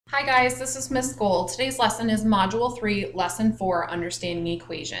Hi guys, this is Miss Gold. Today's lesson is Module 3, Lesson 4, Understanding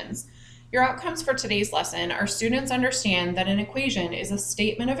Equations. Your outcomes for today's lesson are students understand that an equation is a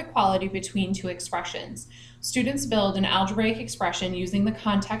statement of equality between two expressions. Students build an algebraic expression using the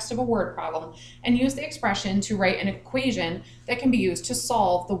context of a word problem and use the expression to write an equation that can be used to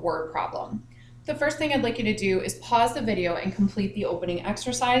solve the word problem. The first thing I'd like you to do is pause the video and complete the opening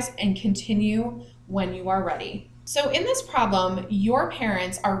exercise and continue when you are ready. So in this problem, your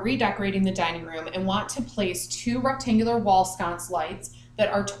parents are redecorating the dining room and want to place two rectangular wall sconce lights that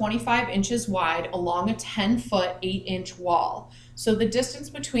are 25 inches wide along a 10-foot, 8-inch wall. So the distance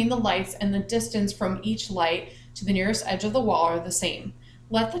between the lights and the distance from each light to the nearest edge of the wall are the same.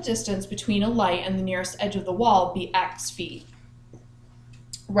 Let the distance between a light and the nearest edge of the wall be x feet.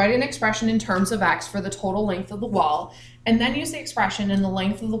 Write an expression in terms of x for the total length of the wall, and then use the expression and the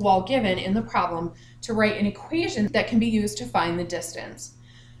length of the wall given in the problem to write an equation that can be used to find the distance.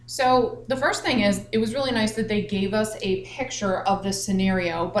 So the first thing is, it was really nice that they gave us a picture of this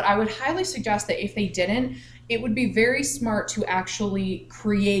scenario, but I would highly suggest that if they didn't, it would be very smart to actually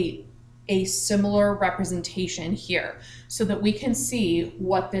create a similar representation here so that we can see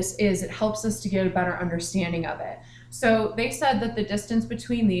what this is. It helps us to get a better understanding of it. So they said that the distance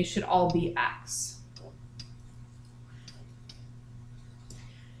between these should all be x.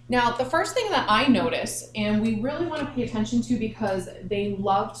 Now, the first thing that I notice, and we really want to pay attention to because they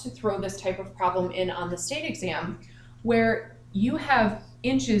love to throw this type of problem in on the state exam, where you have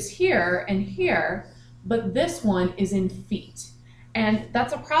inches here and here, but this one is in feet. And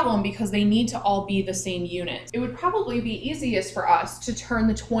that's a problem because they need to all be the same unit. It would probably be easiest for us to turn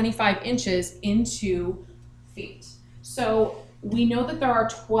the 25 inches into feet. So we know that there are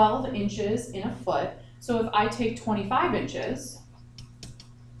 12 inches in a foot. So if I take 25 inches,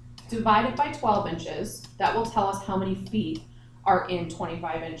 divide it by 12 inches, that will tell us how many feet are in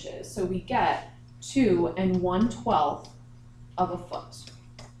 25 inches. So we get 2 1/12 of a foot.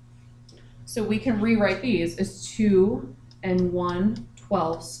 So we can rewrite these as 2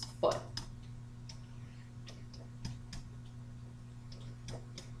 1/12 foot.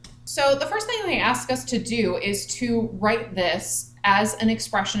 So the first thing they ask us to do is to write this as an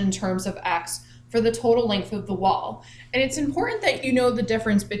expression in terms of x for the total length of the wall. And it's important that you know the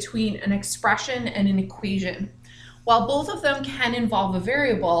difference between an expression and an equation. While both of them can involve a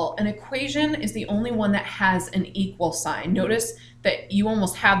variable, an equation is the only one that has an equal sign. Notice that you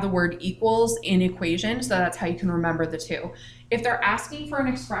almost have the word equals in equation, so that's how you can remember the two. If they're asking for an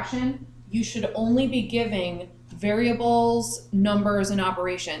expression, you should only be giving variables, numbers, and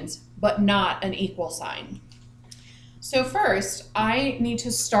operations, but not an equal sign. So first, I need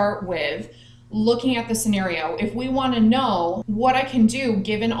to start with looking at the scenario. If we want to know what I can do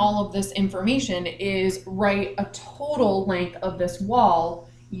given all of this information is write a total length of this wall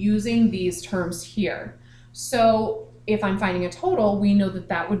using these terms here. So if I'm finding a total, we know that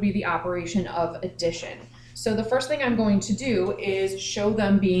that would be the operation of addition. So the first thing I'm going to do is show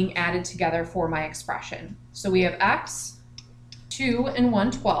them being added together for my expression. So we have x, 2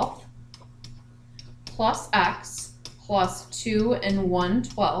 1/12, plus x, plus 2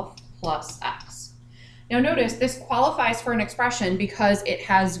 1/12, plus x. Now notice this qualifies for an expression because it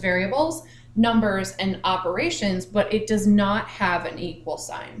has variables, numbers, and operations, but it does not have an equal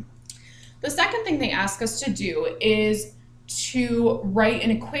sign. The second thing they ask us to do is to write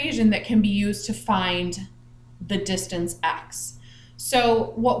an equation that can be used to find the distance x.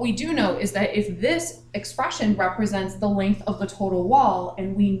 So what we do know is that if this expression represents the length of the total wall,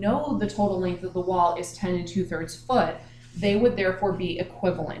 and we know the total length of the wall is 10 2/3 foot, they would therefore be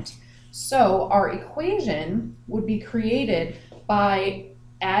equivalent. So our equation would be created by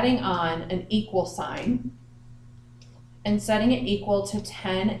adding on an equal sign and setting it equal to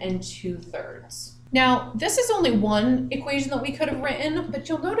 10 2/3. Now, this is only one equation that we could have written, but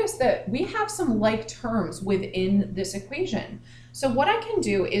you'll notice that we have some like terms within this equation. So what I can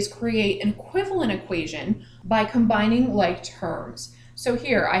do is create an equivalent equation by combining like terms. So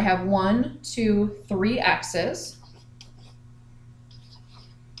here I have 1, 2, 3 x's.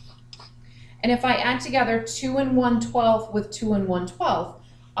 And if I add together 2 1/12 with 2 1/12,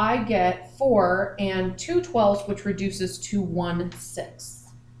 I get 4 2/12, which reduces to 1/6.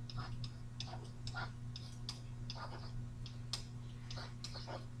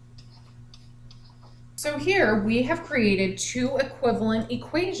 So here we have created two equivalent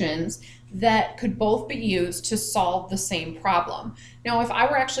equations that could both be used to solve the same problem. Now, if I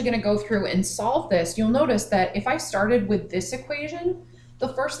were actually going to go through and solve this, you'll notice that if I started with this equation, the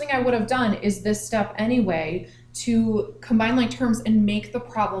first thing I would have done is this step anyway to combine like terms and make the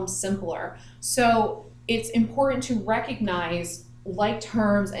problem simpler. So it's important to recognize like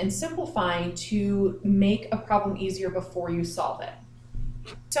terms and simplifying to make a problem easier before you solve it.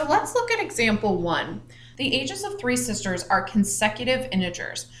 So let's look at example 1. The ages of 3 sisters are consecutive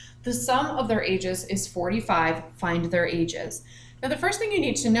integers. The sum of their ages is 45. Find their ages. Now the first thing you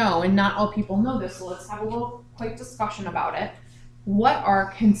need to know, and not all people know this, so let's have a little quick discussion about it. What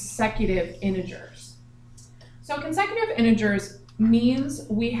are consecutive integers? So consecutive integers means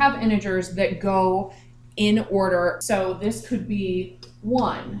we have integers that go in order. So this could be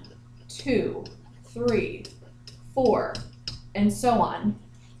 1, 2, 3, 4, and so on.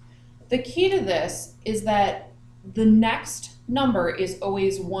 The key to this is that the next number is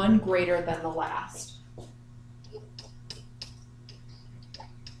always 1 greater than the last.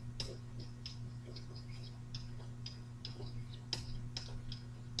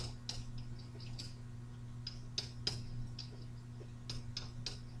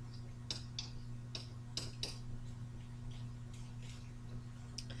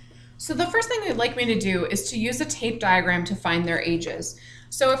 So the first thing they'd like me to do is to use a tape diagram to find their ages.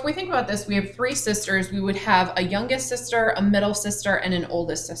 So if we think about this, we have 3 sisters. We would have a youngest sister, a middle sister, and an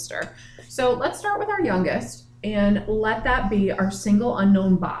oldest sister. So let's start with our youngest and let that be our single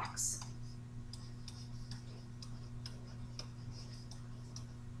unknown box.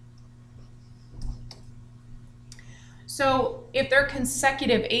 So if they're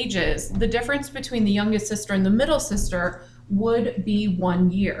consecutive ages, the difference between the youngest sister and the middle sister would be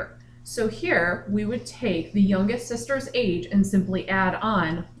 1 year. So here we would take the youngest sister's age and simply add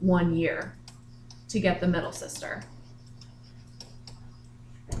on 1 year to get the middle sister.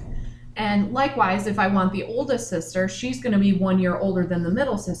 And likewise, if I want the oldest sister, she's going to be 1 year older than the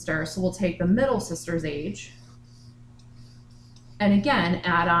middle sister, so we'll take the middle sister's age and again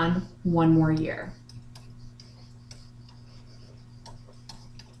add on 1 more year.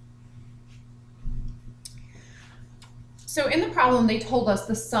 So in the problem, they told us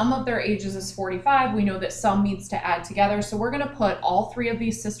the sum of their ages is 45. We know that sum means to add together. So we're going to put all 3 of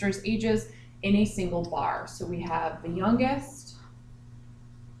these sisters' ages in a single bar. So we have the youngest,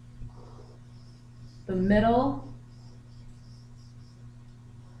 the middle,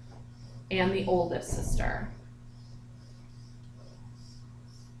 and the oldest sister.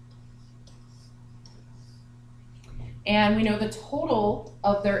 And we know the total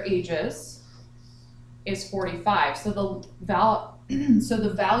of their ages is 45. So the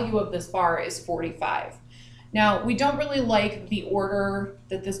value of this bar is 45. Now, we don't really like the order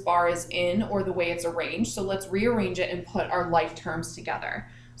that this bar is in or the way it's arranged, so let's rearrange it and put our like terms together.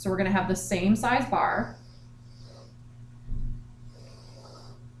 So we're going to have the same size bar,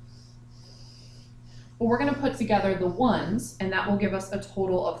 but we're going to put together the ones, and that will give us a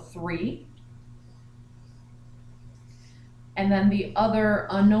total of 3. And then the other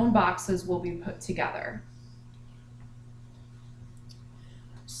unknown boxes will be put together.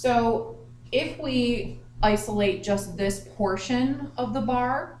 So if we isolate just this portion of the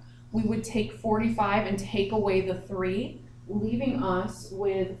bar, we would take 45 and take away the 3, leaving us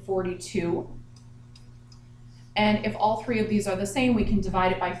with 42. And if all 3 of these are the same, we can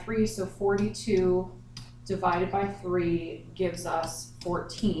divide it by 3. So 42 divided by 3 gives us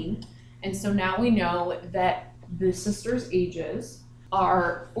 14. And so now we know that the sisters' ages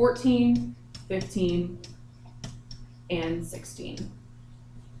are 14, 15, and 16.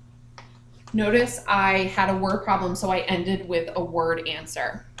 Notice I had a word problem, so I ended with a word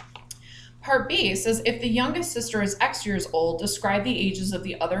answer. Part B says, if the youngest sister is X years old, describe the ages of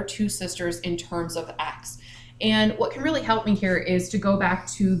the other 2 sisters in terms of X. And what can really help me here is to go back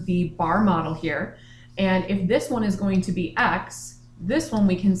to the bar model here. And if this one is going to be X, this one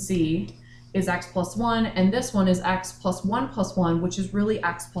we can see is X plus 1, and this one is X plus 1 plus 1, which is really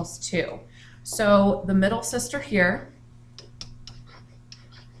X plus 2. So the middle sister here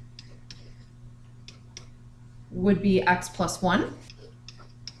would be X plus 1,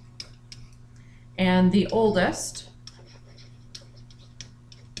 and the oldest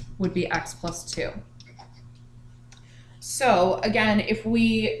would be X plus 2. So again, if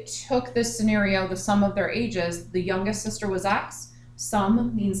we took this scenario, the sum of their ages, the youngest sister was X,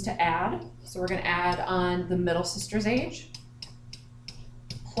 sum means to add, so we're going to add on the middle sister's age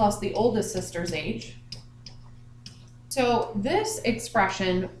plus the oldest sister's age. So this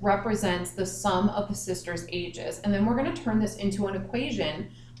expression represents the sum of the sisters' ages, and then we're going to turn this into an equation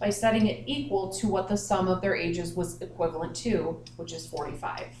by setting it equal to what the sum of their ages was equivalent to, which is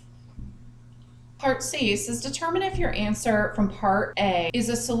 45. Part C says determine if your answer from part A is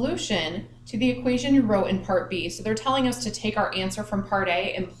a solution to the equation you wrote in part B. So they're telling us to take our answer from part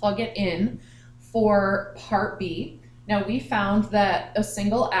A and plug it in for part B. Now we found that a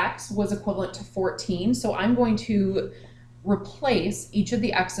single X was equivalent to 14, so I'm going to replace each of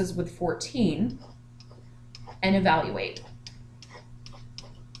the x's with 14 and evaluate.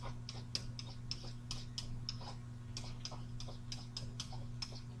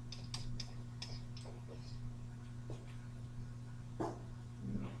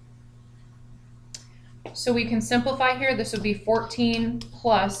 So we can simplify here. This would be 14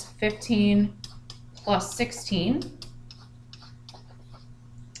 plus 15 plus 16.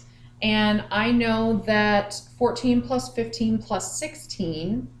 And I know that 14 plus 15 plus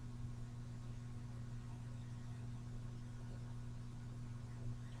 16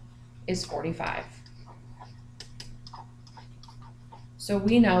 is 45. So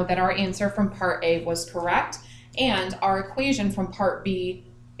we know that our answer from part A was correct, and our equation from part B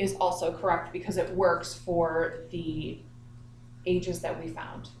is also correct because it works for the ages that we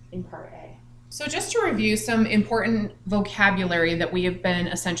found in part A. So just to review some important vocabulary that we have been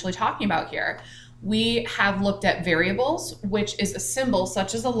essentially talking about here, we have looked at variables, which is a symbol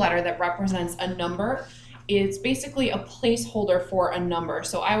such as a letter that represents a number. It's basically a placeholder for a number.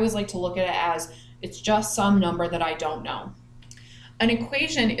 So I always like to look at it as it's just some number that I don't know. An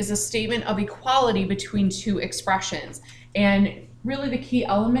equation is a statement of equality between two expressions. And really the key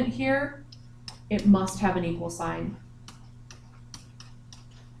element here, it must have an equal sign.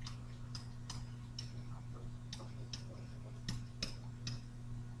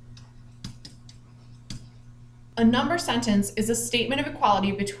 A number sentence is a statement of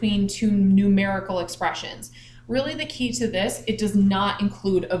equality between two numerical expressions. Really the key to this, it does not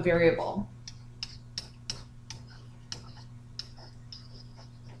include a variable.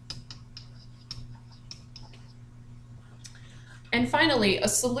 And finally, a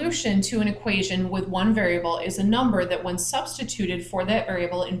solution to an equation with one variable is a number that when substituted for that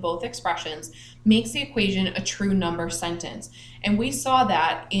variable in both expressions makes the equation a true number sentence. And we saw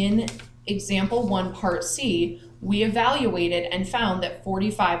that in example 1 part C, we evaluated and found that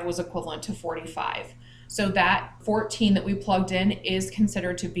 45 was equivalent to 45. So that 14 that we plugged in is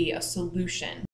considered to be a solution.